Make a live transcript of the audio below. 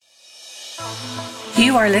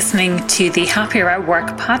You are listening to the Happier at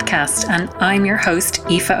Work podcast, and I'm your host,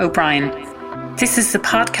 Aoife O'Brien. This is the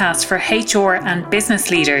podcast for HR and business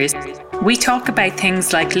leaders. We talk about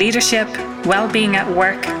things like leadership, well-being at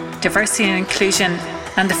work, diversity and inclusion,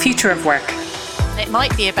 and the future of work. It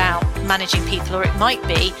might be about managing people, or it might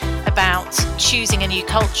be about choosing a new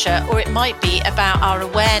culture, or it might be about our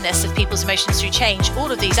awareness of people's emotions through change.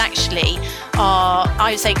 All of these actually are,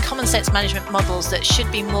 I would say, common sense management models that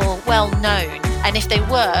should be more well known. And if they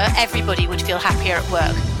were, everybody would feel happier at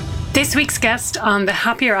work. This week's guest on the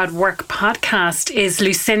Happier at Work podcast is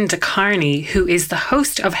Lucinda Carney, who is the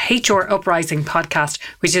host of HR Uprising podcast,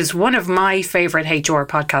 which is one of my favourite HR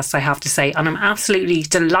podcasts, I have to say. And I'm absolutely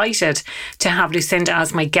delighted to have Lucinda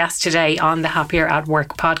as my guest today on the Happier at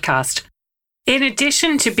Work podcast. In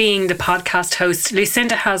addition to being the podcast host,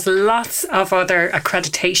 Lucinda has lots of other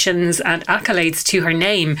accreditations and accolades to her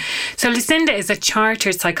name. So Lucinda is a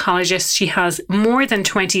chartered psychologist. She has more than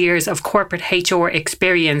 20 years of corporate HR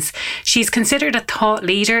experience. She's considered a thought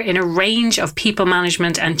leader in a range of people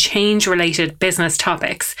management and change-related business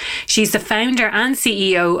topics. She's the founder and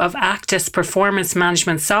CEO of Actus Performance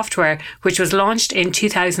Management Software, which was launched in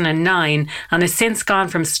 2009 and has since gone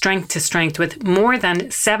from strength to strength with more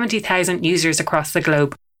than 70,000 users across the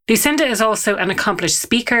globe. Lucinda is also an accomplished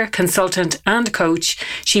speaker, consultant and coach.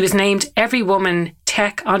 She was named Every Woman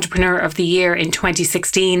Tech Entrepreneur of the Year in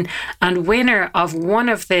 2016 and winner of one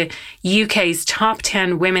of the UK's top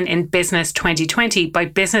 10 Women in Business 2020 by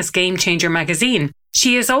Business Game Changer magazine.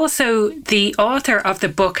 She is also the author of the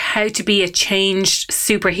book How to Be a Changed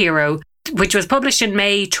Superhero, which was published in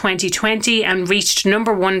May 2020 and reached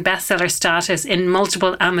 #1 bestseller status in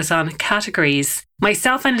multiple Amazon categories.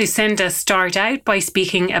 Myself and Lucinda start out by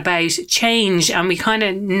speaking about change, and we kind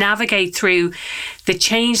of navigate through the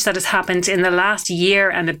change that has happened in the last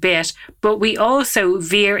year and a bit, but we also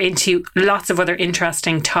veer into lots of other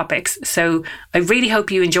interesting topics. So I really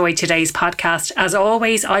hope you enjoyed today's podcast. As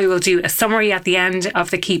always, I will do a summary at the end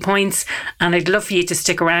of the key points, and I'd love for you to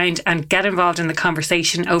stick around and get involved in the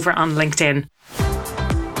conversation over on LinkedIn.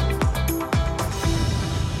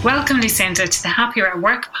 Welcome, Lucinda, to the Happier at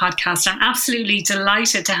Work podcast. I'm absolutely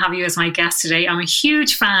delighted to have you as my guest today. I'm a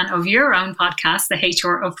huge fan of your own podcast, the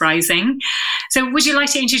HR Uprising. So would you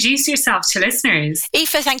like to introduce yourself to listeners?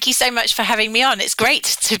 Aoife, thank you so much for having me on. It's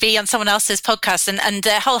great to be on someone else's podcast, and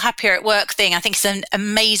the whole Happier at Work thing, I think is an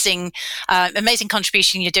amazing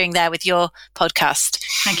contribution you're doing there with your podcast.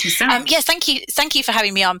 Thank you so much. Yes, thank you for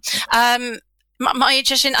having me on.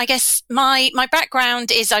 My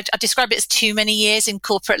background is, I describe it as too many years in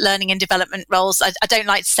corporate learning and development roles. I don't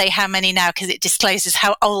like to say how many now because it discloses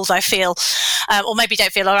how old I feel, or maybe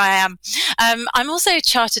don't feel, or I am. I'm also a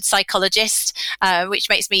chartered psychologist, which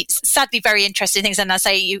makes me sadly very interested in things. And I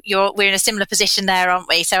say we're in a similar position there, aren't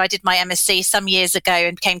we? So I did my MSc some years ago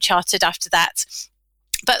and became chartered after that.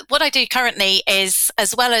 But what I do currently is,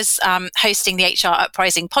 as well as hosting the HR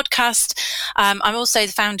Uprising podcast, I'm also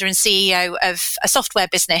the founder and CEO of a software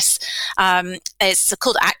business. It's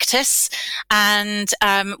called Actus. And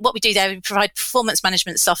what we do there, we provide performance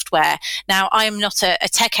management software. Now, I'm not a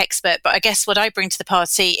tech expert, but I guess what I bring to the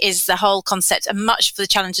party is the whole concept, and much of the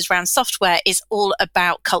challenges around software is all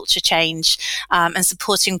about culture change and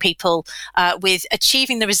supporting people with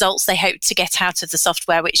achieving the results they hope to get out of the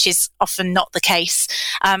software, which is often not the case.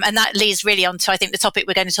 And that leads really on to, I think, the topic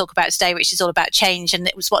we're going to talk about today, which is all about change. And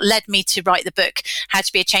it was what led me to write the book, How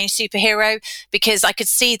to Be a Change Superhero, because I could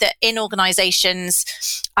see that in organizations,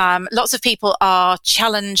 lots of people are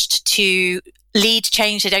challenged to lead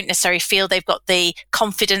change. They don't necessarily feel they've got the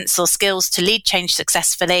confidence or skills to lead change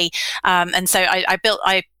successfully. And so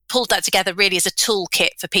I pulled that together really as a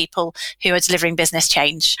toolkit for people who are delivering business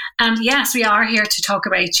change. And yes, we are here to talk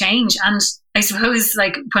about change. And I suppose,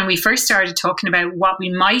 like, when we first started talking about what we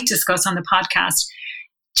might discuss on the podcast,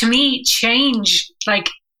 to me, change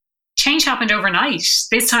happened overnight.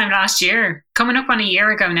 This time last year, coming up on a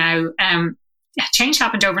year ago now, change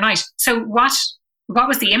happened overnight. So what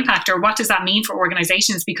was the impact, or what does that mean for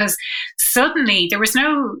organizations? Because suddenly there was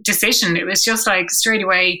no decision. It was just like straight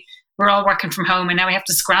away, we're all working from home, and now we have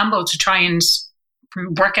to scramble to try and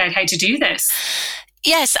work out how to do this.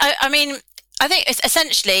 Yes, I mean, I think it's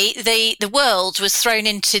essentially the world was thrown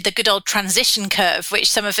into the good old transition curve, which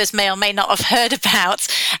some of us may or may not have heard about.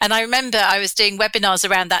 And I remember I was doing webinars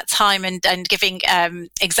around that time and giving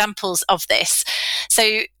examples of this.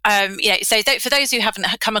 So for those who haven't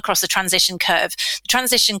come across the transition curve,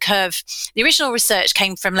 the original research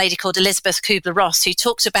came from a lady called Elizabeth Kubler-Ross, who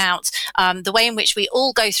talked about the way in which we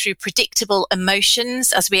all go through predictable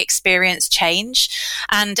emotions as we experience change.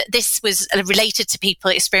 And this was related to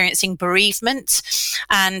people experiencing bereavement.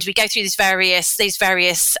 And we go through these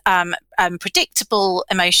various predictable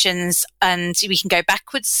emotions, and we can go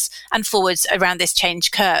backwards and forwards around this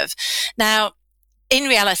change curve. Now, in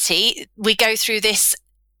reality, we go through this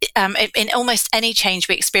in almost any change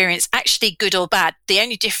we experience, actually good or bad. The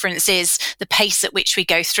only difference is the pace at which we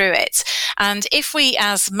go through it. And if we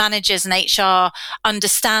as managers and HR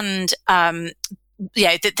understand that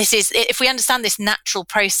if we understand this natural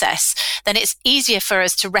process, then it's easier for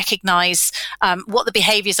us to recognize what the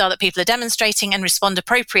behaviors are that people are demonstrating and respond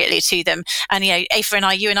appropriately to them. And, Aoife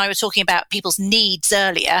you and I were talking about people's needs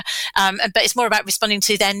earlier, but it's more about responding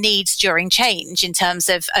to their needs during change in terms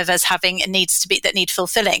of us having needs that need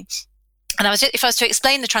fulfilling. And if I was to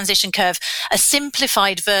explain the transition curve, a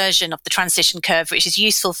simplified version of the transition curve, which is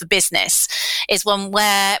useful for business, is one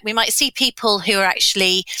where we might see people who are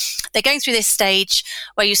they're going through this stage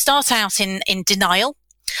where you start out in denial.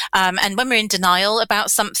 And when we're in denial about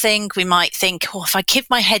something, we might think, if I keep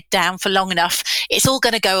my head down for long enough, it's all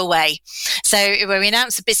going to go away. So when we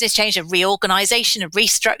announce a business change, a reorganization, a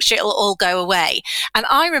restructure, it'll all go away. And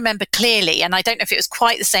I remember clearly, and I don't know if it was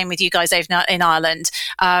quite the same with you guys over in Ireland.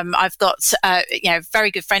 I've got a very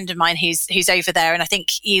good friend of mine who's over there, and I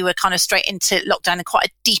think you were kind of straight into lockdown in quite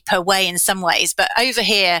a deeper way in some ways. But over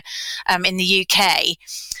here in the UK,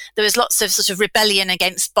 there was lots of sort of rebellion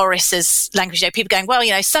against Boris's language. People going,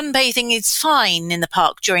 sunbathing is fine in the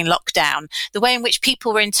park during lockdown. The way in which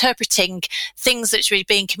people were interpreting things that were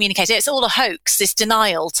being communicated, it's all a hoax, this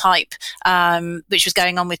denial type, which was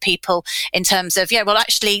going on with people in terms of,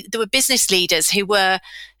 actually, there were business leaders who were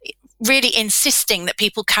really insisting that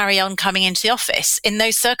people carry on coming into the office. In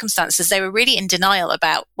those circumstances, they were really in denial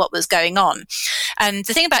about what was going on. And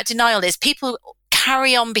the thing about denial is people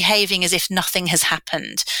carry on behaving as if nothing has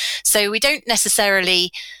happened. So we don't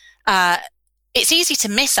necessarily, it's easy to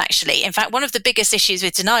miss, actually. In fact, one of the biggest issues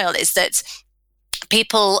with denial is that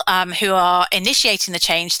people who are initiating the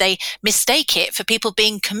change, they mistake it for people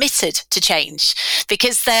being committed to change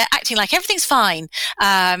because they're acting like everything's fine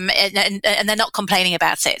and they're not complaining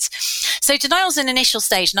about it. So denial is an initial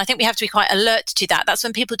stage, and I think we have to be quite alert to that. That's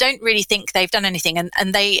when people don't really think they've done anything, and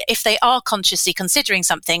if they are consciously considering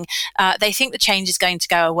something, they think the change is going to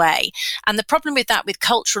go away. And the problem with that, with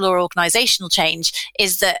cultural or organizational change,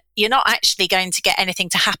 is that you're not actually going to get anything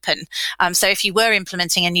to happen. So if you were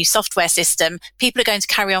implementing a new software system, people are going to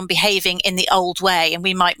carry on behaving in the old way, and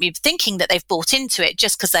we might be thinking that they've bought into it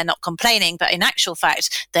just because they're not complaining, but in actual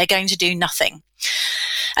fact, they're going to do nothing.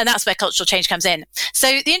 And that's where cultural change comes in.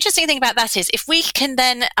 So the interesting thing about that is if we can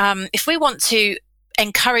then, if we want to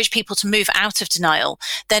encourage people to move out of denial,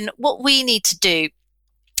 then what we need to do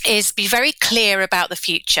is be very clear about the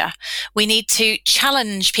future. We need to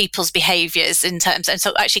challenge people's behaviours in terms, and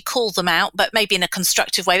so actually call them out, but maybe in a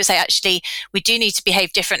constructive way. We say, actually, we do need to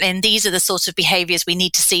behave differently, and these are the sort of behaviours we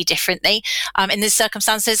need to see differently. In these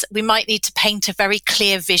circumstances, we might need to paint a very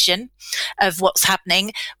clear vision of what's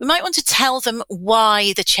happening. We might want to tell them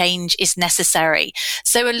why the change is necessary.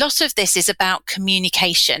 So a lot of this is about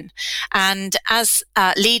communication. And as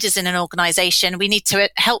leaders in an organisation, we need to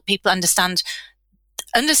help people understand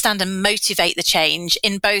and motivate the change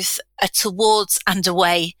in both a towards and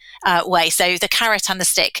away way. So the carrot and the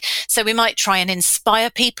stick. So we might try and inspire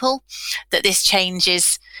people that this change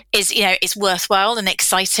is it's worthwhile and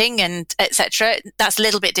exciting and etc. That's a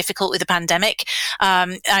little bit difficult with the pandemic.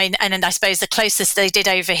 And I suppose the closest they did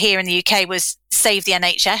over here in the UK was save the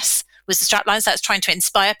NHS. Was the straplines. That's trying to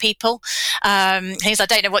inspire people. Things I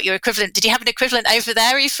don't know what your equivalent. Did you have an equivalent over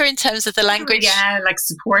there, Aoife, in terms of the language? Yeah, like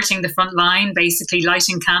supporting the front line, basically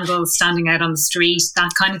lighting candles, standing out on the street,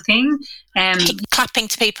 that kind of thing. Clapping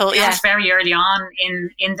to people. Yeah, very early on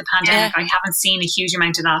in the pandemic. Yeah. I haven't seen a huge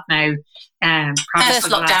amount of that now. First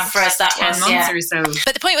lockdown for us, that 10 was months or so.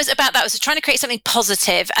 But the point was about that was trying to create something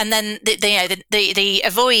positive, and then the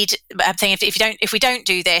avoid thing. If we don't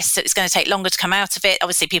do this, it's going to take longer to come out of it.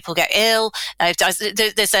 Obviously, people get ill.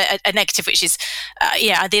 There's a negative, which is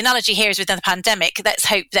the analogy here is within the pandemic.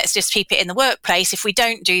 Let's just keep it in the workplace. If we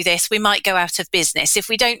don't do this, we might go out of business. If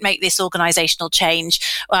we don't make this organisational change,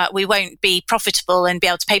 we won't be profitable and be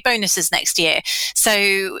able to pay bonuses next year. So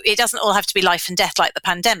it doesn't all have to be life and death like the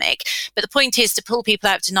pandemic. But the point is, to pull people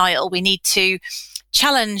out of denial, we need to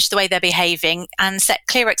challenge the way they're behaving and set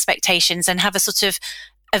clear expectations and have a sort of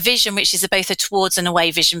a vision which is both a towards and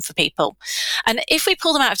away vision for people. And if we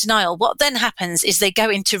pull them out of denial, what then happens is they go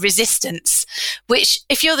into resistance, which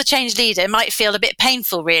if you're the change leader might feel a bit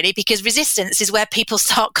painful really, because resistance is where people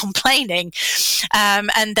start complaining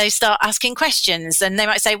and they start asking questions, and they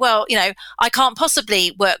might say, well, I can't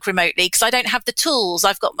possibly work remotely because I don't have the tools.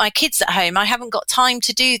 I've got my kids at home. I haven't got time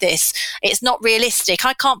to do this. It's not realistic.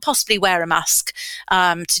 I can't possibly wear a mask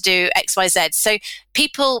to do X, Y, Z. So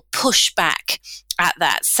people push back at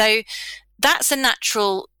that. So that's a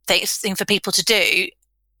natural thing for people to do.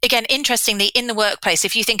 Again, interestingly, in the workplace,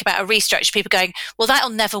 if you think about a restructure, people going, well, that'll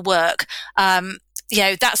never work.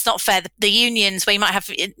 That's not fair. The unions, where you might have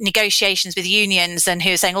negotiations with unions and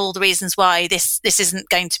who are saying all the reasons why this isn't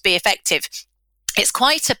going to be effective. It's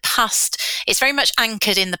quite a past. It's very much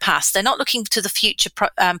anchored in the past. They're not looking to the future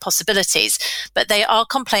possibilities, but they are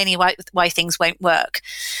complaining why things won't work.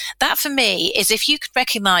 That for me is, if you could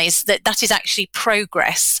recognise that is actually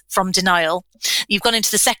progress from denial, you've gone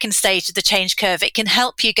into the second stage of the change curve. It can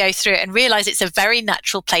help you go through it and realise it's a very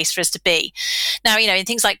natural place for us to be. Now, in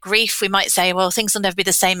things like grief, we might say, well, things will never be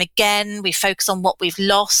the same again. We focus on what we've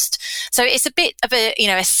lost. So it's a bit of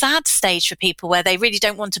a sad stage for people where they really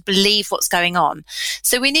don't want to believe what's going on.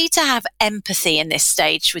 So we need to have empathy in this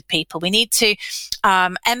stage with people. We need to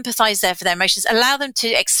empathise for their emotions, allow them to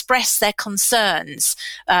express their concerns,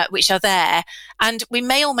 which are there. And we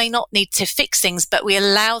may or may not need to fix things, but we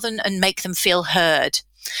allow them and make them feel heard.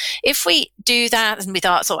 If we do that, and with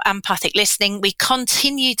our sort of empathic listening, we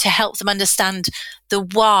continue to help them understand the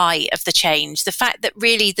why of the change, the fact that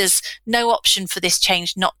really there's no option for this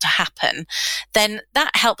change not to happen, then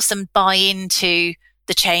that helps them buy into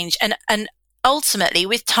the change. And ultimately,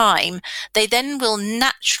 with time, they then will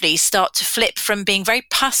naturally start to flip from being very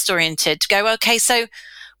past oriented to go, okay, so,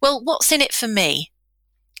 well, what's in it for me?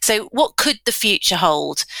 So what could the future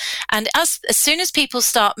hold? And as soon as people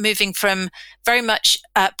start moving from very much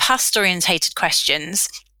past orientated questions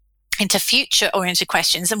into future oriented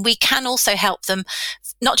questions, and we can also help them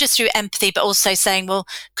not just through empathy, but also saying, well,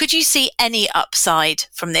 could you see any upside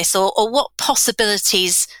from this, or what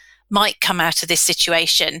possibilities might come out of this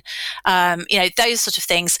situation? Those sort of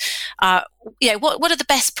things. What are the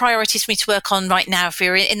best priorities for me to work on right now if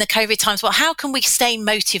we're in the COVID times? Well, how can we stay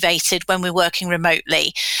motivated when we're working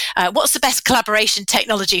remotely? What's the best collaboration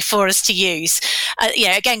technology for us to use?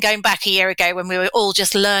 Again, going back a year ago when we were all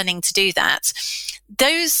just learning to do that,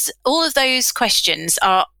 all of those questions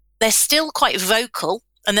they're still quite vocal.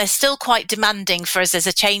 And they're still quite demanding for us as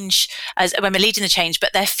a change, as when we're leading the change,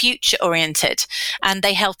 but they're future oriented, and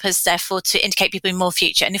they help us therefore to indicate people in more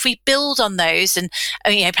future. And if we build on those and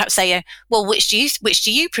perhaps say, well, which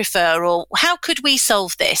do you prefer, or how could we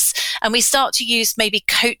solve this? And we start to use maybe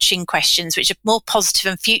coaching questions which are more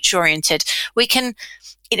positive and future oriented, we can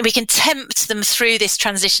tempt them through this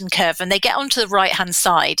transition curve and they get onto the right hand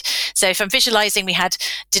side. So if I'm visualizing, we had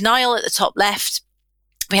denial at the top left,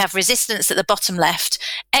 we have resistance at the bottom left.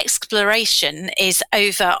 Exploration is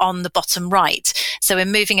over on the bottom right. So we're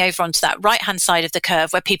moving over onto that right-hand side of the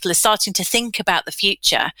curve where people are starting to think about the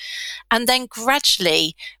future. And then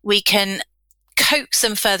gradually we can coax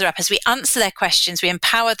them further up. As we answer their questions, we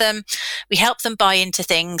empower them, we help them buy into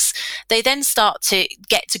things. They then start to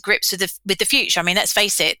get to grips with the future. I mean, let's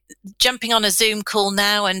face it, jumping on a Zoom call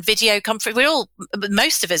now and video conference,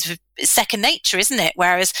 most of us, it's second nature, isn't it?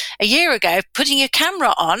 Whereas a year ago, putting your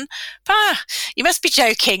camera on, you must be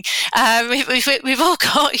joking. We've all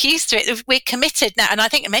got used to it. We're committed now. And I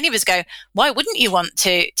think many of us go, why wouldn't you want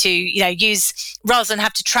to use, rather than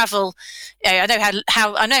have to travel? I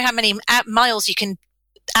know how many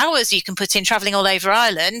hours you can put in traveling all over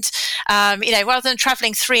Ireland, rather than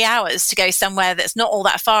traveling 3 hours to go somewhere that's not all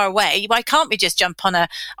that far away. Why can't we just jump on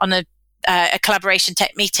a collaboration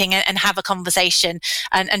tech meeting and have a conversation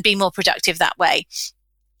and be more productive that way?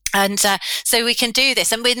 And so we can do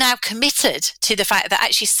this, and we're now committed to the fact that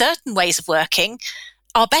actually certain ways of working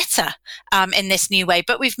are better in this new way,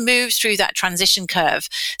 but we've moved through that transition curve.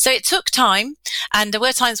 So it took time, and there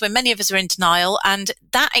were times when many of us were in denial, and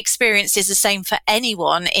that experience is the same for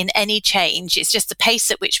anyone in any change. It's just the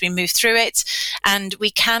pace at which we move through it, and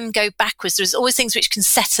we can go backwards. There's always things which can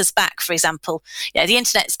set us back. For example, the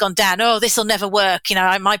internet's gone down. Oh, this will never work.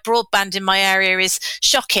 My broadband in my area is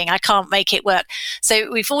shocking. I can't make it work.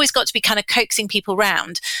 So we've always got to be kind of coaxing people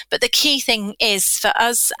round. But the key thing is for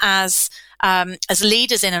us as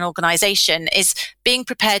leaders in an organization is being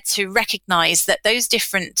prepared to recognize that those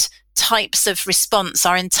different types of response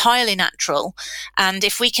are entirely natural. And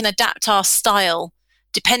if we can adapt our style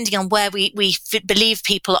depending on where we believe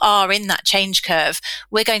people are in that change curve,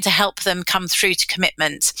 we're going to help them come through to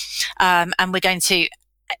commitment. And we're going to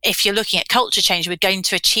if you're looking at culture change, we're going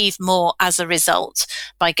to achieve more as a result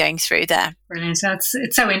by going through there. Brilliant.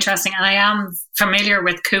 It's so interesting. And I am familiar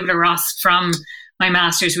with Kubler-Ross from my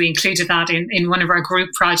master's. We included that in one of our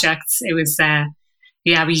group projects. It was,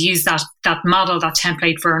 we used that model, that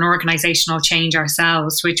template for an organizational change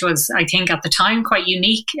ourselves, which was, I think at the time, quite a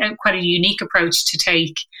unique approach to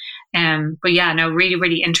take. Really,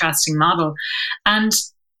 really interesting model. And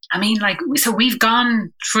I mean, so we've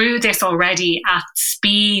gone through this already at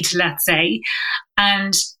speed, let's say,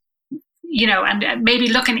 and maybe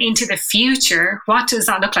looking into the future, what does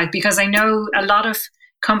that look like? Because I know a lot of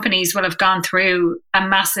companies will have gone through a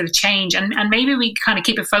massive change, and maybe we kind of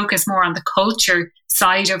keep a focus more on the culture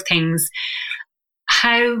side of things,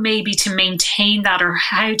 how maybe to maintain that or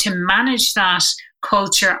how to manage that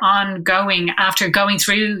culture ongoing after going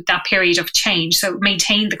through that period of change. So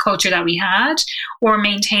maintain the culture that we had or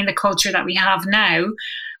maintain the culture that we have now.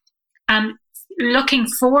 Looking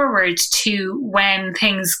forward to when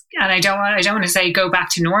things, and I don't want to say go back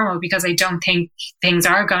to normal, because I don't think things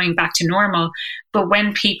are going back to normal, but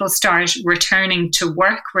when people start returning to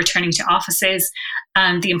work, returning to offices,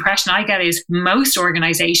 and the impression I get is most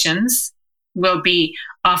organizations will be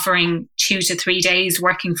offering 2 to 3 days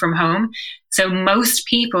working from home. So most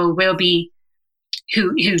people will be,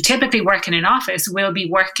 who typically work in an office, will be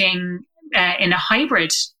working in a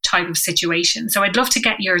hybrid type of situation. So I'd love to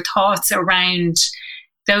get your thoughts around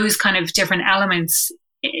those kind of different elements,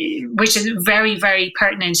 which is very, very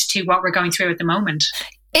pertinent to what we're going through at the moment.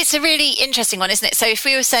 It's a really interesting one, isn't it? So if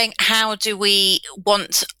we were saying, how do we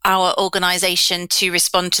want our organisation to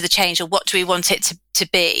respond to the change, or what do we want it to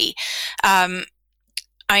be?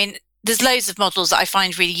 There's loads of models that I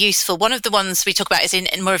find really useful. One of the ones we talk about is in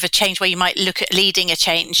more of a change where you might look at leading a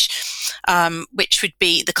change, which would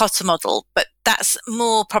be the Kotter model, but that's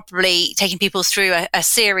more probably taking people through a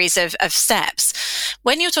series of steps.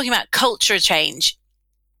 When you're talking about culture change,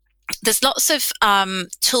 there's lots of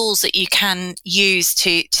tools that you can use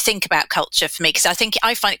to think about culture for me, because I think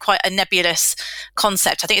I find it quite a nebulous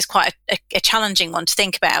concept. I think it's quite a challenging one to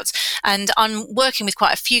think about. And I'm working with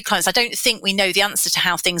quite a few clients. I don't think we know the answer to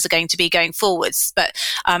how things are going to be going forwards. But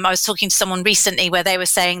I was talking to someone recently where they were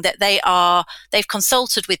saying that they've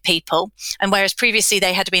consulted with people, and whereas previously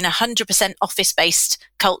they had been 100% office-based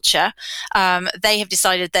culture, they have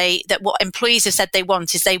decided that what employees have said they want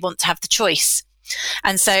to have the choice.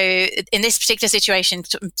 And so in this particular situation,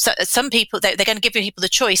 some people, they're going to give people the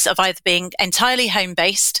choice of either being entirely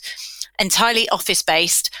home-based, entirely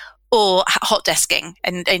office-based, or hot desking,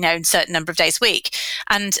 and in certain number of days a week.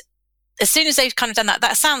 And as soon as they've kind of done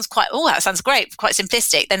that sounds that sounds great, quite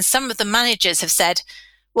simplistic. Then some of the managers have said,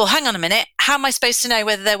 well, hang on a minute, how am I supposed to know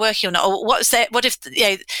whether they're working or not? Or what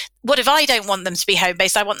if I don't want them to be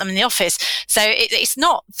home-based, I want them in the office? So it's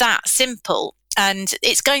not that simple. And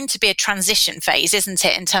it's going to be a transition phase, isn't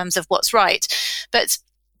it, in terms of what's right? But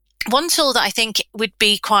one tool that I think would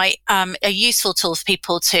be quite a useful tool for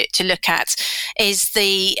people to look at is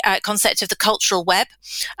the concept of the cultural web.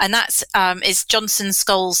 And that is Johnson,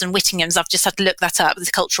 Scholes and Whittingham's. I've just had to look that up, the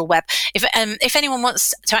cultural web. If anyone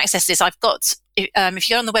wants to access this, I've got... if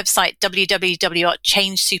you go on the website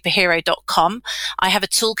www.changesuperhero.com, I have a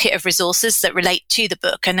toolkit of resources that relate to the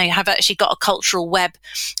book, and they have actually got a cultural web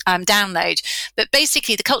download. But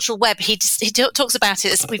basically, the cultural web, he talks about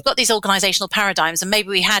it as we've got these organisational paradigms, and maybe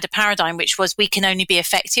we had a paradigm which was we can only be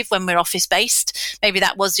effective when we're office-based. Maybe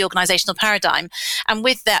that was the organisational paradigm. And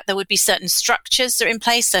with that, there would be certain structures that are in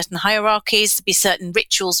place, certain hierarchies, there'd be certain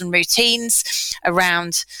rituals and routines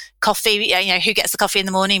around coffee, who gets the coffee in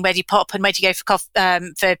the morning, where do you pop and where do you go for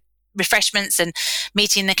for refreshments, and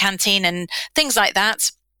meeting in the canteen and things like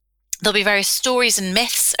that. There'll be various stories and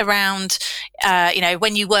myths around,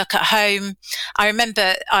 when you work at home. I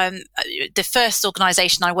remember the first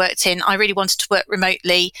organisation I worked in, I really wanted to work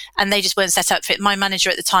remotely, and they just weren't set up for it. My manager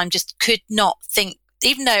at the time just could not think,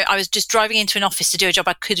 even though I was just driving into an office to do a job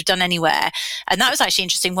I could have done anywhere. And that was actually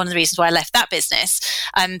interesting. One of the reasons why I left that business.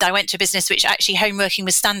 And I went to a business which actually home working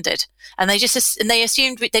was standard. And they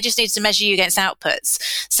assumed they just needed to measure you against outputs.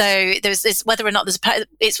 So there's this, whether or not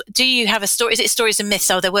do you have a story? Is it stories and myths?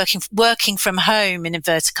 They're working from home in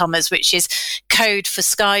inverted commas, which is code for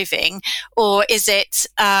skiving, or is it,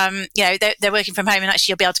 they're working from home and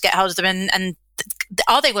actually you'll be able to get hold of them and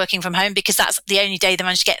are they working from home because that's the only day they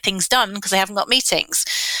manage to get things done because they haven't got meetings?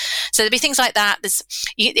 So there'll be things like that.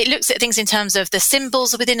 It looks at things in terms of the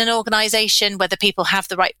symbols within an organisation, whether people have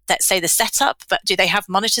the right, let's say, the setup, but do they have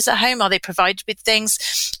monitors at home? Are they provided with things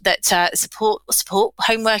that support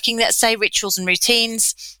home working, let's say, rituals and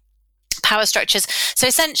routines, power structures? So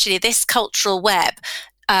essentially, this cultural web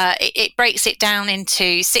it breaks it down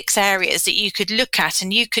into 6 areas that you could look at,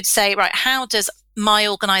 and you could say, right, how does my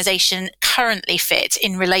organisation currently fit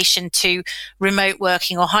in relation to remote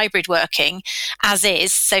working or hybrid working as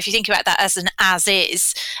is? So if you think about that as an as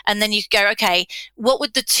is, and then you go, okay, what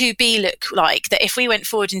would the to be look like, that if we went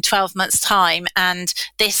forward in 12 months' time and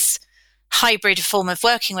this hybrid form of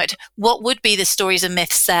working, what would be the stories and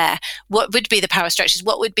myths there? What would be the power structures?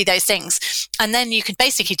 What would be those things? And then you could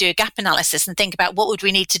basically do a gap analysis and think about what would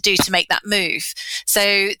we need to do to make that move.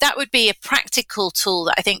 So that would be a practical tool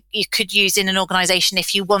that I think you could use in an organisation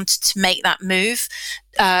if you wanted to make that move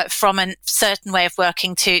from a certain way of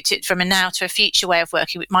working to from a now to a future way of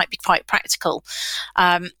working. It might be quite practical.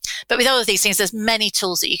 But with all of these things, there's many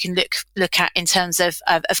tools that you can look at in terms of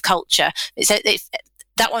culture.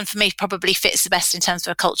 That one for me probably fits the best in terms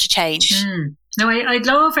of a culture change. No, I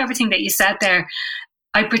love everything that you said there.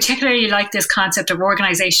 I particularly like this concept of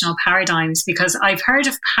organizational paradigms, because I've heard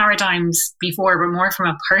of paradigms before, but more from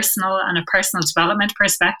a personal development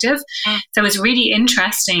perspective. So it's really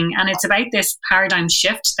interesting. And it's about this paradigm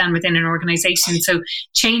shift then within an organization. So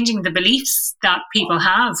changing the beliefs that people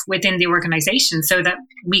have within the organization so that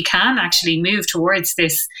we can actually move towards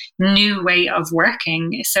this new way of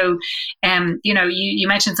working. So, you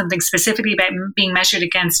mentioned something specifically about being measured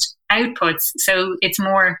against outputs. So it's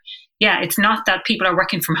more, it's not that people are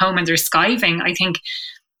working from home and they're skiving. I think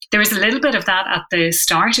there was a little bit of that at the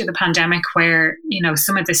start of the pandemic where,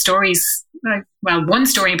 some of the stories, one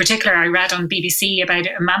story in particular I read on BBC about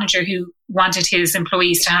a manager who wanted his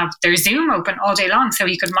employees to have their Zoom open all day long so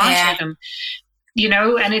he could monitor them.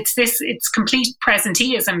 And it's complete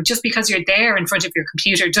presenteeism. Just because you're there in front of your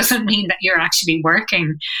computer doesn't mean that you're actually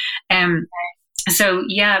working. So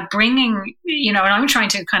bringing, and I'm trying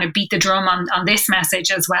to kind of beat the drum on this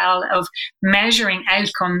message as well of measuring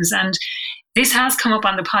outcomes. And this has come up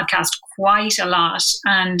on the podcast quite a lot.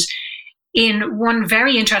 And in one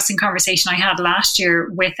very interesting conversation I had last year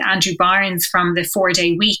with Andrew Barnes from the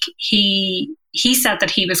 4-day week, he said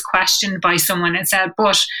that he was questioned by someone and said,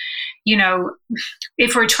 but,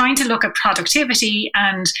 if we're trying to look at productivity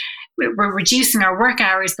and we're reducing our work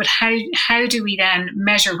hours, but how do we then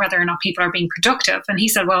measure whether or not people are being productive? And he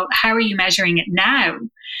said, well, how are you measuring it now? And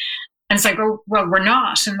it's like, oh, well, we're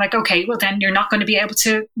not. And like, okay, well, then you're not going to be able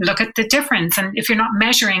to look at the difference. And if you're not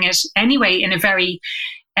measuring it anyway in a very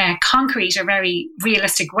concrete or very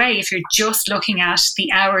realistic way, if you're just looking at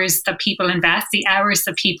the hours that people invest, the hours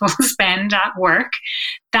that people spend at work,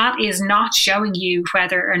 that is not showing you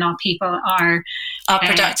whether or not people are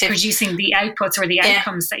productive, producing the outputs or the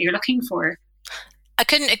outcomes that you're looking for. I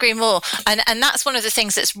couldn't agree more. And that's one of the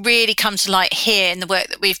things that's really come to light here in the work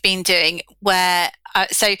that we've been doing, where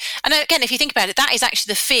and again, if you think about it, that is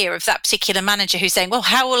actually the fear of that particular manager who's saying, well,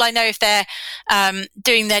 how will I know if they're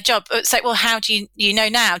doing their job? It's like, well, how do you know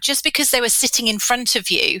now? Just because they were sitting in front of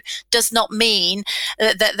you does not mean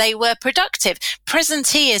that they were productive.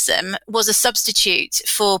 Presenteeism was a substitute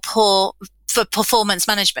for performance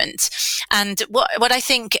management. And what I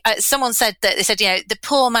think, someone said that they said, the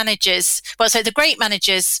poor managers, the great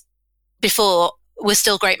managers before were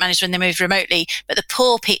still great managers when they moved remotely, but the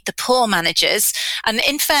poor managers, and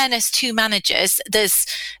in fairness to managers, there's,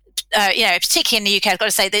 particularly in the UK, I've got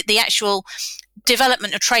to say that the actual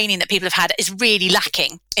development or training that people have had is really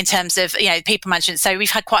lacking in terms of people management. So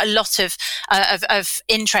we've had quite a lot of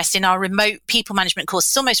interest in our remote people management course.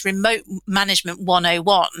 It's almost remote management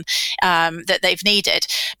 101 that they've needed,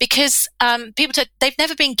 because they've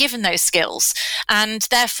never been given those skills, and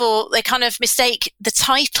therefore they kind of mistake the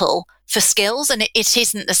title for skills, and it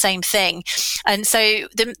isn't the same thing. And so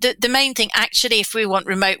the main thing actually, if we want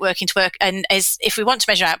remote working to work, and is if we want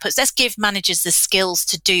to measure outputs, let's give managers the skills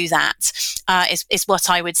to do that, is what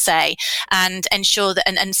I would say, and ensure that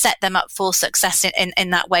and set them up for success in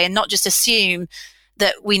that way, and not just assume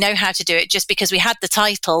that we know how to do it just because we had the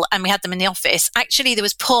title and we had them in the office. Actually, there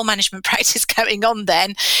was poor management practice going on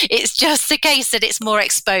then. It's just the case that it's more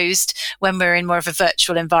exposed when we're in more of a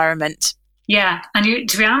virtual environment. Yeah, and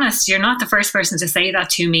to be honest, you're not the first person to say that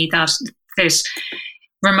to me, that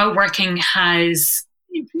remote working has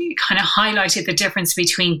kind of highlighted the difference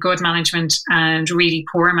between good management and really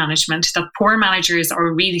poor management, that poor managers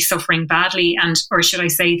are really suffering badly, or should I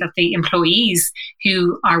say that the employees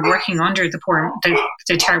who are working under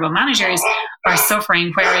the terrible managers are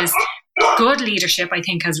suffering, whereas good leadership, I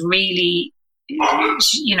think, has really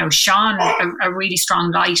shone a really strong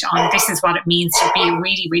light on this is what it means to be a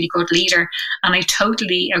really, really good leader. And I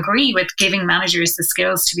totally agree with giving managers the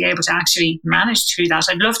skills to be able to actually manage through that.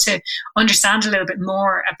 I'd love to understand a little bit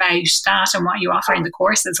more about that and what you offer in the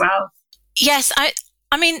course as well. Yes,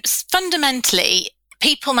 I mean, fundamentally,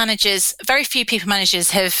 people managers, very few people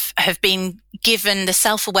managers have been given the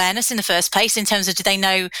self-awareness in the first place in terms of, do they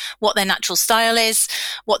know what their natural style is,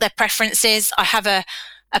 what their preference is? I have a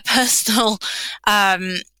personal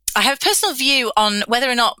view on whether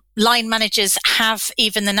or not line managers have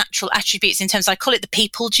even the natural attributes in terms, I call it the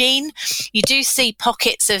people gene. You do see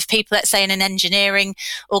pockets of people, let's say in an engineering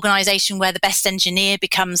organization, where the best engineer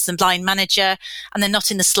becomes the line manager, and they're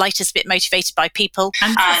not in the slightest bit motivated by people.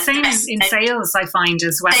 And the same in sales, I find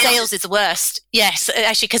as well. Sales is the worst. Yes,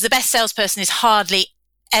 actually, because the best salesperson is hardly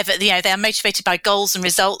ever, they are motivated by goals and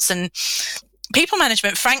results, and people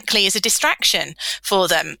management, frankly, is a distraction for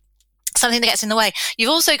them. Something that gets in the way. You've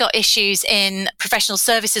also got issues in professional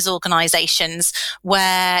services organizations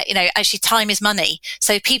where, actually time is money.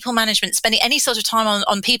 So people management, spending any sort of time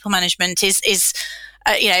on people management is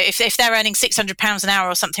if they're earning £600 an hour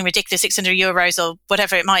or something ridiculous, €600 or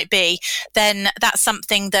whatever it might be, then that's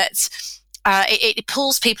something that it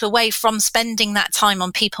pulls people away from spending that time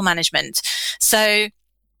on people management. So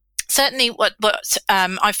certainly what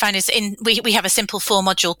I've found is we have a simple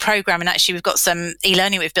 4-module program, and actually we've got some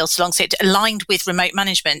e-learning we've built alongside it aligned with remote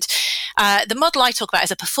management. The model I talk about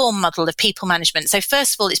is a perform model of people management. So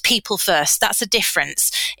first of all, it's people first. That's a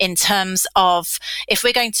difference in terms of if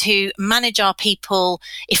we're going to manage our people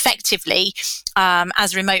effectively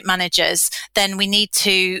as remote managers, then we need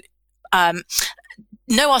to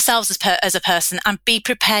know ourselves as a person and be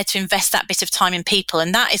prepared to invest that bit of time in people.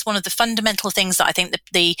 And that is one of the fundamental things that I think that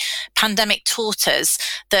the pandemic taught us,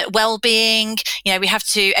 that well-being, we have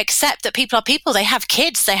to accept that people are people. They have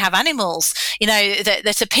kids, they have animals,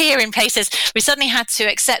 that appear in places. We suddenly had to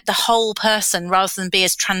accept the whole person rather than be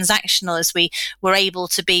as transactional as we were able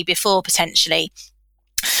to be before, potentially.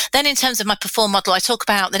 Then in terms of my perform model, I talk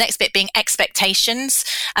about the next bit being expectations.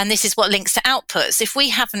 And this is what links to outputs. If we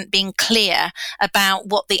haven't been clear about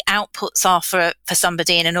what the outputs are for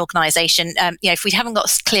somebody in an organization, if we haven't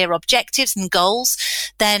got clear objectives and goals,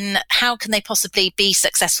 then how can they possibly be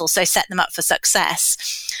successful? So set them up for success.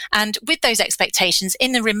 And with those expectations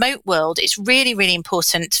in the remote world, it's really, really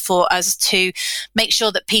important for us to make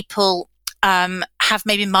sure that people have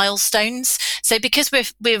maybe milestones. So because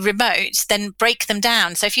we're remote, then break them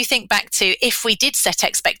down. So if you think back to if we did set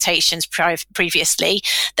expectations previously,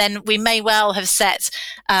 then we may well have set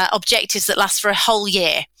objectives that last for a whole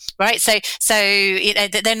year, right? So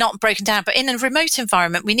they're not broken down. But in a remote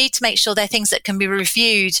environment, we need to make sure they're things that can be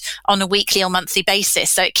reviewed on a weekly or monthly basis.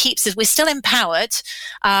 So it keeps us, we're still empowered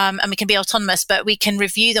and we can be autonomous, but we can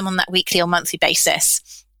review them on that weekly or monthly basis.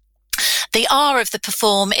 The R of the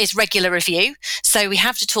perform is regular review. So we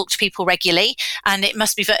have to talk to people regularly, and it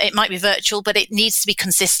might be virtual, but it needs to be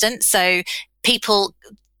consistent. So people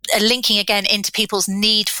are linking again into people's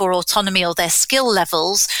need for autonomy or their skill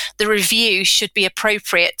levels. The review should be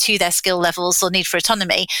appropriate to their skill levels or need for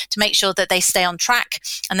autonomy to make sure that they stay on track,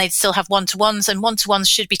 and they still have one-to-ones, and one-to-ones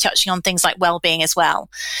should be touching on things like well-being as well.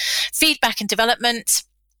 Feedback and development.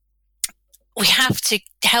 We have to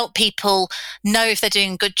help people know if they're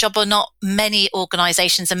doing a good job or not. Many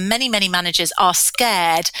organizations and many managers are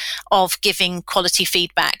scared of giving quality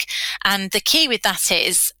feedback. And the key with that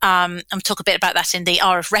is, I'll talk a bit about that in the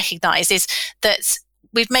R of recognize, is that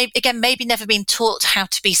we've maybe never been taught how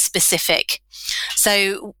to be specific.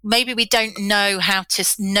 So maybe we don't know how to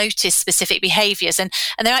notice specific behaviors. And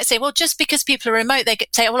they might say, well, just because people are remote, they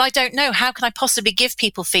say, well, I don't know. How can I possibly give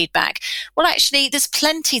people feedback? Well, actually, there's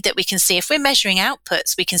plenty that we can see. If we're measuring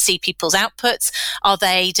outputs, we can see people's outputs. Are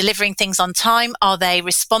they delivering things on time? Are they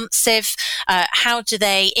responsive? How do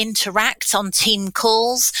they interact on team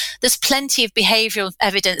calls? There's plenty of behavioral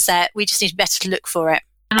evidence there. We just need better to look for it.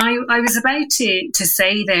 And I was about to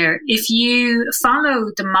say there, if you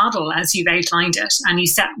follow the model as you've outlined it and you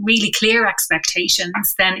set really clear expectations,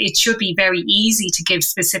 then it should be very easy to give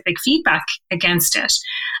specific feedback against it.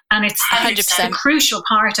 And it's a crucial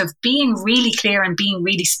part of being really clear and being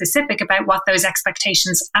really specific about what those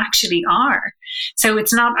expectations actually are. So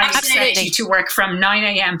it's not, I expect you to work from 9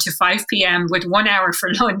 a.m. to 5 p.m. with 1 hour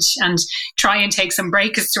for lunch and try and take some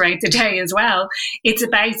breaks throughout the day as well. It's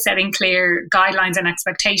about setting clear guidelines and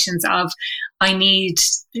expectations of,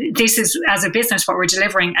 this is as a business what we're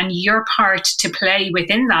delivering, and your part to play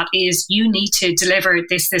within that is you need to deliver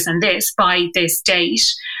this, and this by this date.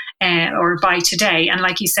 Or by today. And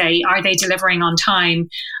like you say, are they delivering on time?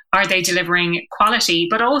 Are they delivering quality?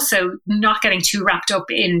 But also not getting too wrapped up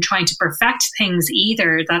in trying to perfect things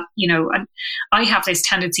either. That, I have this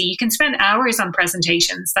tendency, you can spend hours on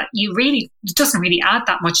presentations that it doesn't really add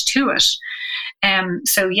that much to it.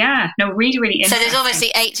 So yeah, no, really, really interesting. So there's obviously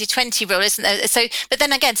 80-20 rule, isn't there? So, but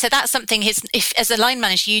then again, so that's something if as a line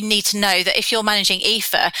manager, you need to know that if you're managing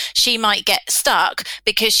Aoife, she might get stuck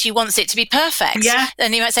because she wants it to be perfect. Yeah.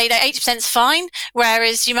 And you might say that 80% is fine,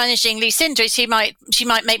 whereas you're managing Lucinda, she might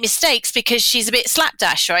make mistakes because she's a bit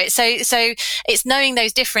slapdash, right? So it's knowing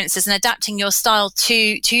those differences and adapting your style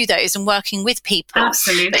to those and working with people.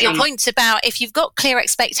 Absolutely. But your point about if you've got clear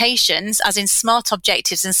expectations, as in SMART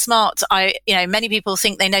objectives, and SMART, many people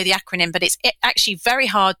think they know the acronym, but it's actually very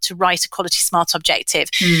hard to write a quality SMART objective.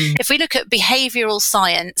 If we look at behavioral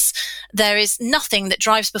science, there is nothing that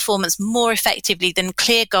drives performance more effectively than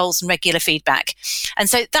clear goals and regular feedback. And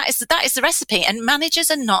so that is the recipe. And managers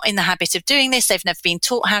are not in the habit of doing this. They've never been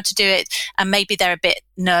taught how to do it, and maybe they're a bit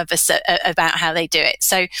nervous about how they do it.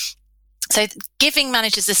 So giving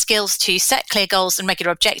managers the skills to set clear goals and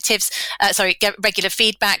regular objectives, get regular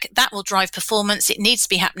feedback, that will drive performance. It needs to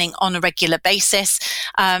be happening on a regular basis.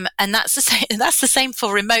 And that's the same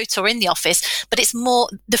for remote or in the office, but it's more,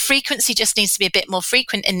 the frequency just needs to be a bit more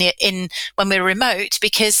frequent in when we're remote,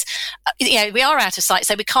 because, we are out of sight.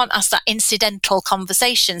 So we can't ask that incidental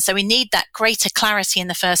conversation. So we need that greater clarity in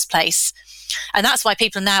the first place. And that's why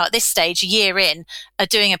people now at this stage, a year in, are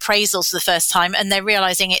doing appraisals for the first time, and they're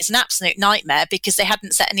realizing it's an absolute nightmare because they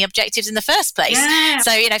hadn't set any objectives in the first place. Yeah.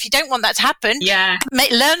 So, if you don't want that to happen,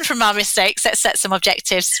 learn from our mistakes, let's set some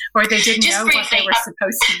objectives. Or they didn't know what they were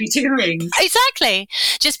supposed to be doing. Exactly.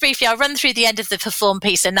 Just briefly, I'll run through the end of the perform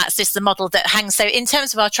piece, and that's just the model that hangs. So in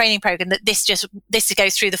terms of our training program, this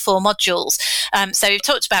goes through the 4 modules. So we've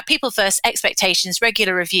talked about people first, expectations,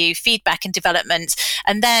 regular review, feedback and development.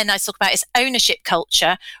 And then I talk about its ownership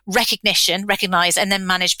culture, recognize, and then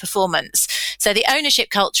manage performance. So the ownership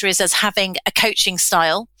culture is us having a coaching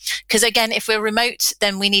style, because again, if we're remote,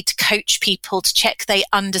 then we need to coach people to check they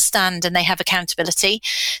understand and they have accountability.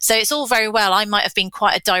 So it's all very well. I might have been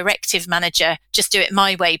quite a directive manager, just do it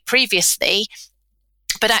my way previously.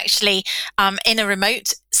 But actually, in a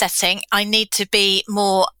remote setting, I need to be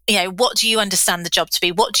more, what do you understand the job to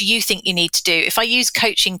be? What do you think you need to do? If I use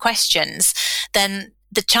coaching questions, then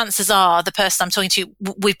the chances are the person I'm talking to,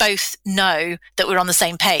 we both know that we're on the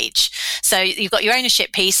same page. So you've got your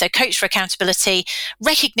ownership piece, so coach for accountability,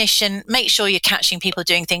 recognition, make sure you're catching people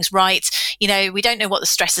doing things right. We don't know what the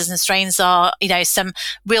stresses and strains are, some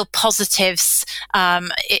real positives.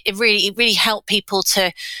 It really help people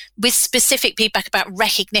with specific feedback about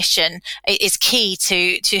recognition. It is key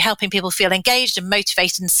to helping people feel engaged and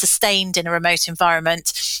motivated and sustained in a remote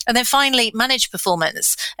environment. And then finally, manage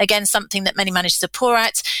performance. Again, something that many managers are poor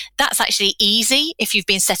at. That's actually easy if you've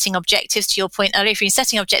been setting objectives. To your point earlier, if you're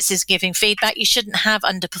setting objectives and giving feedback, you shouldn't have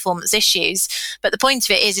underperformance issues. But the point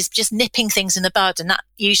of it is just nipping things in the bud, and that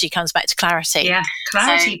usually comes back to clarity. Yeah,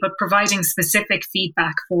 clarity, but providing specific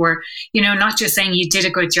feedback for, not just saying you did a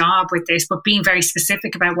good job with this, but being very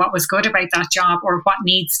specific about what was good about that job or what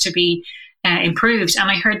needs to be improved. And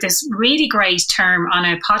I heard this really great term on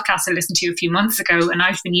a podcast I listened to a few months ago, and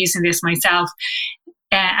I've been using this myself.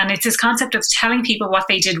 And it's this concept of telling people what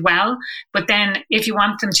they did well, but then if you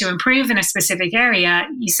want them to improve in a specific area,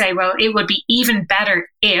 you say, well, it would be even better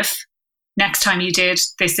if next time you did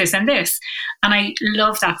this, this, and this. And I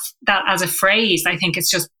love that as a phrase. I think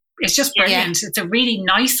it's just brilliant. Yeah. It's a really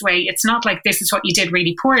nice way. It's not like this is what you did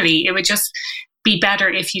really poorly. It would just be better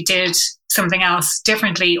if you did something else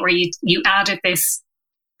differently, or you added this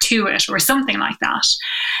to it, or something like that.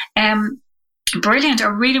 Brilliant. I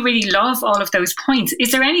really, really love all of those points.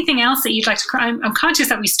 Is there anything else that you'd like to... I'm conscious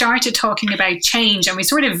that we started talking about change and we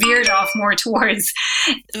sort of veered off more towards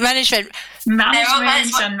management and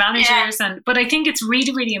managers. Yeah. But I think it's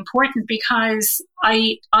really, really important, because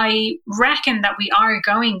I reckon that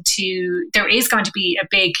there is going to be a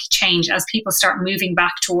big change as people start moving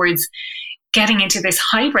back towards getting into this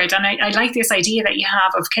hybrid. And I like this idea that you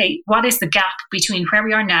have of, okay, what is the gap between where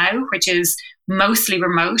we are now, which is mostly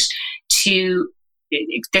remote, to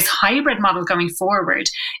this hybrid model going forward?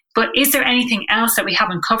 But is there anything else that we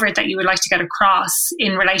haven't covered that you would like to get across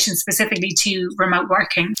in relation specifically to remote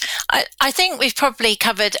working? I think we've probably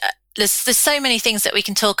covered... There's so many things that we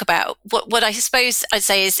can talk about. What I suppose I'd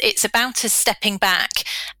say is it's about us stepping back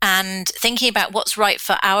and thinking about what's right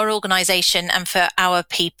for our organisation and for our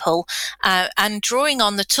people, and drawing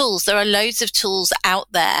on the tools. There are loads of tools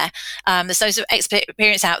out there. There's loads of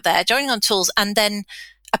experience out there. Drawing on tools and then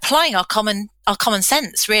applying our common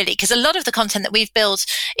sense, really, because a lot of the content that we've built,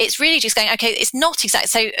 it's really just going, okay, it's not exact.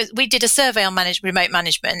 So we did a survey on remote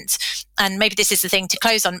management, and maybe this is the thing to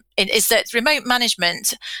close on, is that remote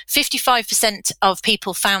management, 55% of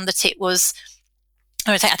people found that it was,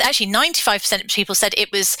 actually 95% of people said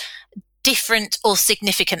it was different or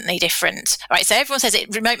significantly different, right? So everyone says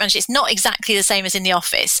it, remote management is not exactly the same as in the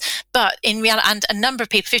office, but in reality, and a number of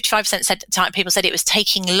people, 55% people said it was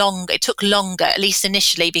taking longer. It took longer, at least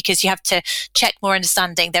initially, because you have to check more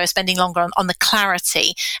understanding. They were spending longer on the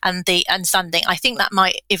clarity and the understanding. I think that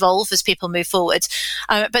might evolve as people move forward.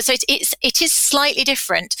 But so it is slightly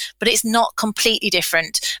different, but it's not completely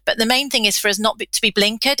different. But the main thing is for us not to be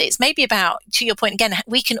blinkered. It's maybe about, to your point again,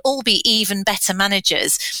 we can all be even better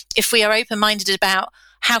managers if we are open-minded about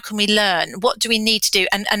how can we learn, what do we need to do,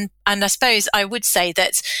 and I suppose I would say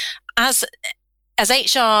that as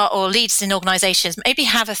HR or leaders in organisations, maybe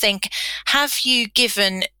have a think: have you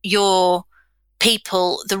given your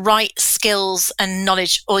people the right skills and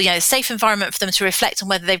knowledge, or a safe environment for them to reflect on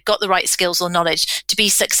whether they've got the right skills or knowledge to be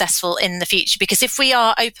successful in the future? Because if we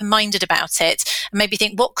are open-minded about it and maybe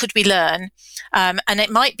think, what could we learn, and it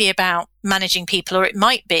might be about managing people, or it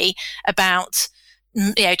might be about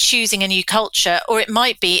choosing a new culture, or it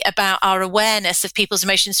might be about our awareness of people's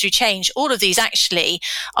emotions through change. All of these actually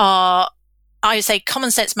are, I would say, common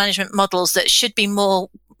sense management models that should be more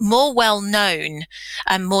well known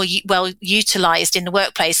and more well utilized in the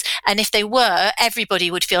workplace. And if they were, everybody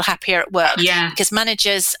would feel happier at work, because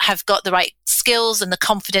managers have got the right skills and the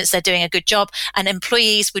confidence they're doing a good job, and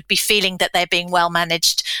employees would be feeling that they're being well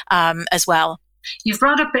managed as well. You've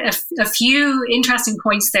brought up a few interesting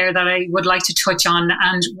points there that I would like to touch on.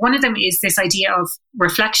 And one of them is this idea of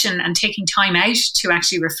reflection and taking time out to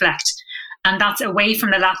actually reflect. And that's away from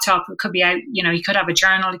the laptop. It could be out, you could have a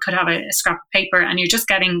journal, you could have a scrap of paper, and you're just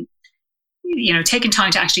getting, taking time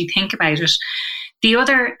to actually think about it. The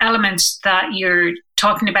other element that you're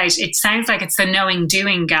talking about, it sounds like it's the knowing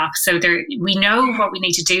doing gap. So we know what we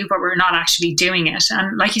need to do, but we're not actually doing it.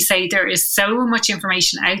 And like you say, there is so much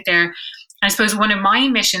information out there. I suppose one of my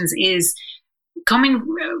missions is coming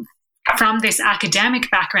from this academic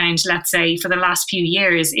background, let's say, for the last few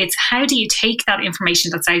years. It's how do you take that information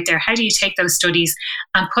that's out there? How do you take those studies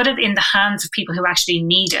and put it in the hands of people who actually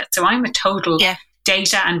need it? So I'm a total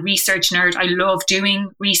data and research nerd. I love doing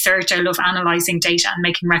research. I love analysing data and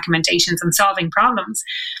making recommendations and solving problems.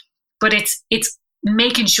 But it's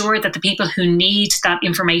making sure that the people who need that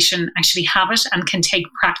information actually have it and can take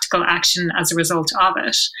practical action as a result of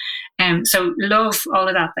it. So love all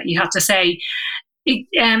of that you have to say.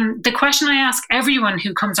 The question I ask everyone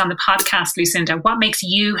who comes on the podcast, Lucinda, what makes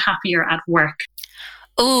you happier at work?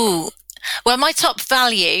 Oh, well, my top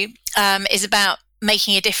value is about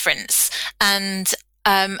making a difference. And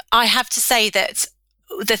I have to say that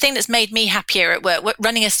the thing that's made me happier at work,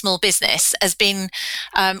 running a small business, has been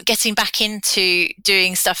getting back into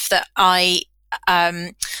doing stuff that I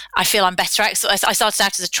feel I'm better at. So I started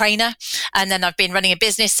out as a trainer, and then I've been running a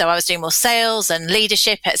business. So I was doing more sales and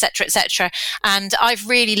leadership, et cetera, and I've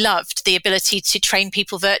really loved the ability to train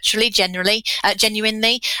people virtually, genuinely,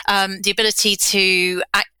 the ability to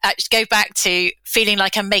go back to feeling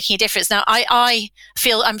like I'm making a difference. Now, I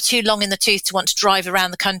feel I'm too long in the tooth to want to drive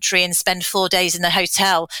around the country and spend 4 days in a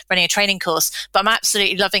hotel running a training course, but I'm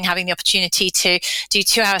absolutely loving having the opportunity to do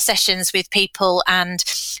 2-hour sessions with people and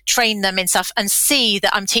train them in stuff and see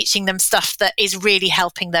that I'm teaching them stuff that is really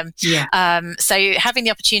helping them. So having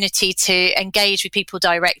the opportunity to engage with people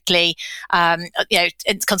directly,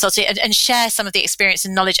 consulting and share some of the experience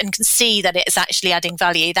and knowledge, and can see that it is actually adding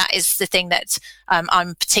value. That is the thing that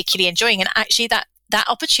I'm particularly enjoying. And actually that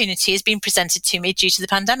opportunity has been presented to me due to the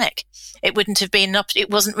pandemic. It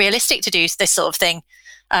wasn't realistic to do this sort of thing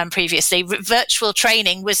previously. Virtual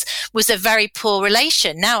training was a very poor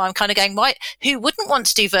relation. Now I'm kind of going, who wouldn't want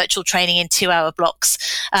to do virtual training in 2-hour blocks?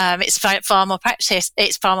 It's far more practice.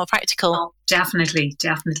 It's far more practical. Oh, definitely.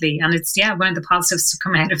 And it's, one of the positives to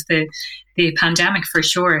come out of the pandemic for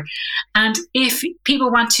sure. And if people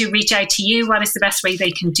want to reach out to you, what is the best way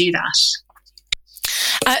they can do that?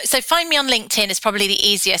 So find me on LinkedIn is probably the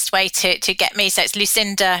easiest way to get me. So it's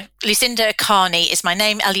Lucinda Carney is my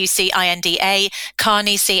name, Lucinda,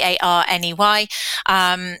 Carney, Carney.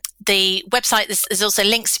 The website, there's also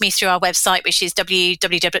links to me through our website, which is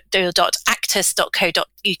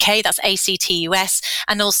www.actus.co.uk. That's ACTUS.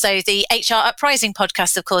 And also the HR Uprising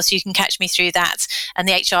podcast, of course, you can catch me through that. And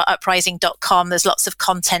the hruprising.com, there's lots of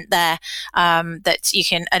content there that you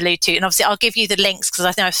can allude to. And obviously I'll give you the links, because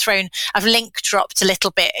I think I've link dropped a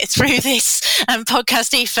little bit through this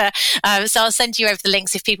podcast ether. So I'll send you over the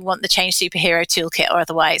links if people want the Change Superhero Toolkit or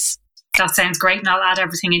otherwise. That sounds great, and I'll add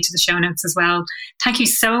everything into the show notes as well. Thank you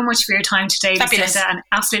so much for your time today, Lucinda, and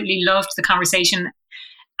absolutely loved the conversation.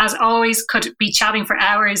 As always, could be chatting for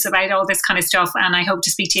hours about all this kind of stuff, and I hope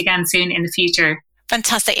to speak to you again soon in the future.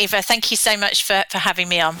 Fantastic, Eva. Thank you so much for having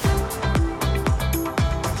me on.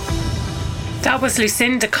 That was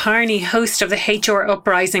Lucinda Carney, host of the HR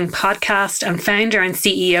Uprising podcast and founder and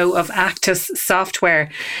CEO of Actus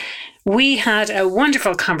Software. We had a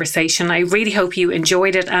wonderful conversation. I really hope you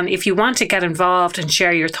enjoyed it. And if you want to get involved and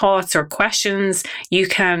share your thoughts or questions, you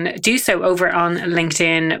can do so over on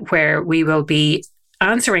LinkedIn, where we will be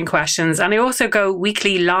answering questions. And I also go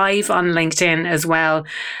weekly live on LinkedIn as well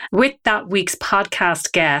with that week's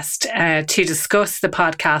podcast guest to discuss the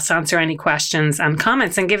podcast, answer any questions and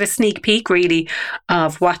comments, and give a sneak peek really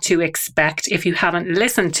of what to expect if you haven't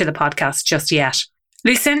listened to the podcast just yet.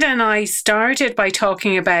 Lucinda and I started by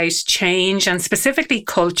talking about change, and specifically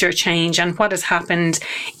culture change, and what has happened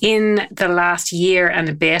in the last year and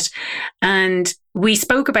a bit. And we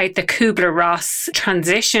spoke about the Kubler-Ross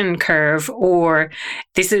transition curve, or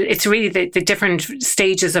it's really the different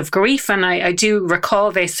stages of grief. And I do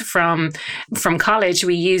recall this from college.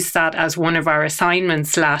 We used that as one of our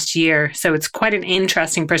assignments last year. So it's quite an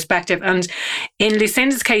interesting perspective. And in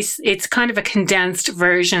Lucinda's case, it's kind of a condensed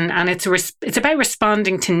version, and it's about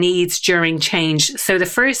responding to needs during change. So the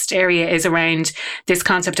first area is around this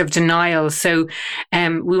concept of denial. So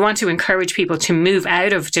we want to encourage people to move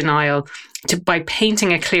out of denial by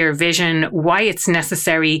painting a clear vision, why it's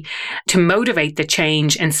necessary to motivate the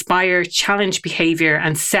change, inspire, challenge behavior,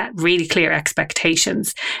 and set really clear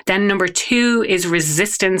expectations. Then number 2 is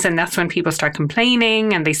resistance, and that's when people start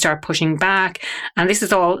complaining and they start pushing back. And this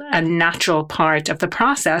is all a natural part of the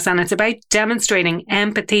process. And it's about demonstrating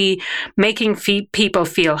empathy, making people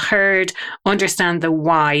feel heard, understand the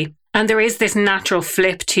why. And there is this natural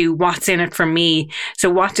flip to what's in it for me. So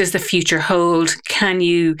what does the future hold? Can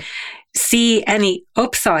you see any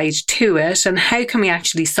upside to it, and how can we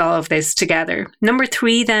actually solve this together? Number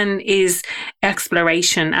 3 then is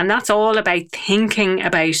exploration, and that's all about thinking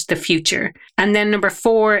about the future. And then number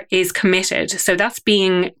 4 is committed. So that's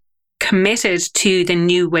being committed to the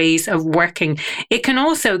new ways of working. It can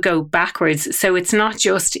also go backwards. So it's not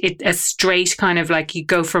just a straight kind of like you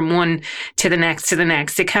go from one to the next.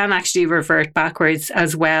 It can actually revert backwards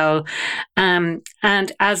as well. And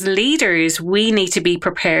as leaders, we need to be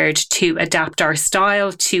prepared to adapt our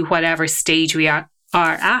style to whatever stage we are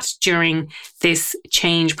at during this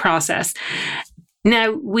change process.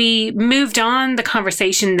 Now, we moved on the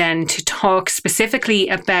conversation then to talk specifically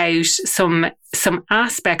about some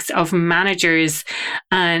aspects of managers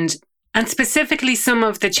and specifically some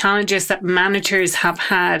of the challenges that managers have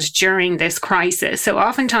had during this crisis. So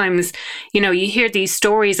oftentimes, you hear these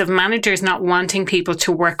stories of managers not wanting people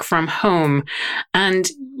to work from home. And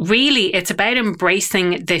really, it's about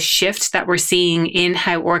embracing the shift that we're seeing in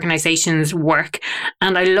how organizations work.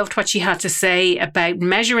 And I loved what she had to say about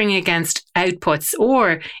measuring against outputs,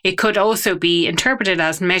 or it could also be interpreted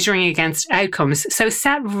as measuring against outcomes. So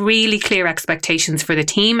set really clear expectations for the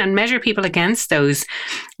team and measure people against those.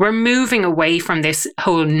 We're moving away from this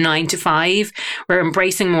whole 9 to 5. We're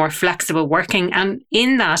embracing more flexible working. And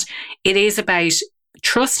in that, it is about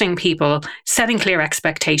trusting people, setting clear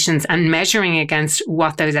expectations and measuring against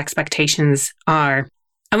what those expectations are.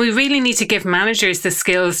 And we really need to give managers the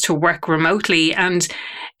skills to work remotely. And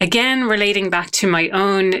again, relating back to my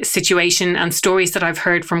own situation and stories that I've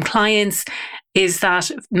heard from clients, is that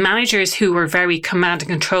managers who were very command and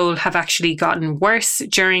control have actually gotten worse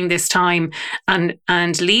during this time,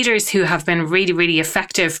 and leaders who have been really, really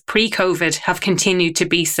effective pre-COVID have continued to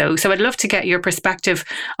be so. So I'd love to get your perspective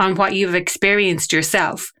on what you've experienced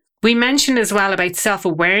yourself. We mentioned as well about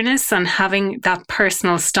self-awareness and having that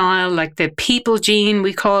personal style, like the people gene,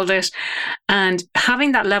 we called it. And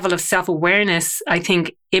having that level of self-awareness, I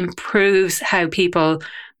think, improves how people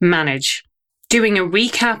manage. Doing a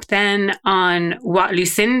recap then on what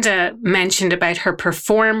Lucinda mentioned about her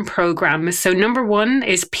Perform program. So number 1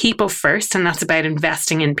 is people first, and that's about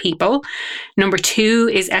investing in people. Number 2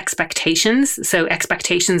 is expectations. So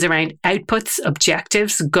expectations around outputs,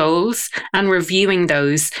 objectives, goals, and reviewing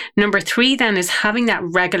those. Number 3 then is having that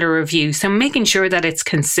regular review. So making sure that it's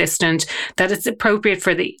consistent, that it's appropriate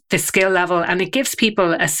for the skill level, and it gives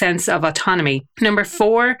people a sense of autonomy. Number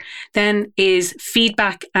 4 then is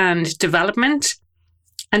feedback and development.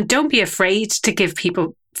 And don't be afraid to give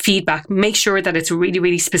people feedback. Make sure that it's really,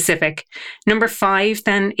 really specific. Number 5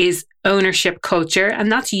 then is ownership culture, and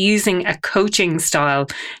that's using a coaching style.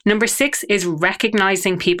 Number 6 is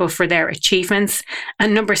recognizing people for their achievements.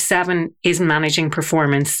 And number 7 is managing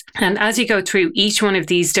performance. And as you go through each one of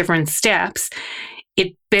these different steps,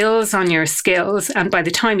 it builds on your skills. And by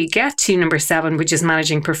the time you get to number 7, which is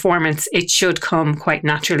managing performance, it should come quite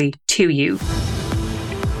naturally to you.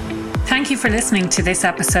 Thank you for listening to this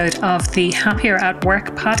episode of the Happier at Work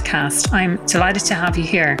podcast. I'm delighted to have you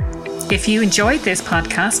here. If you enjoyed this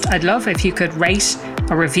podcast, I'd love if you could rate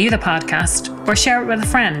or review the podcast, or share it with a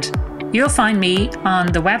friend. You'll find me on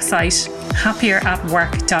the website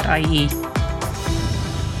happieratwork.ie.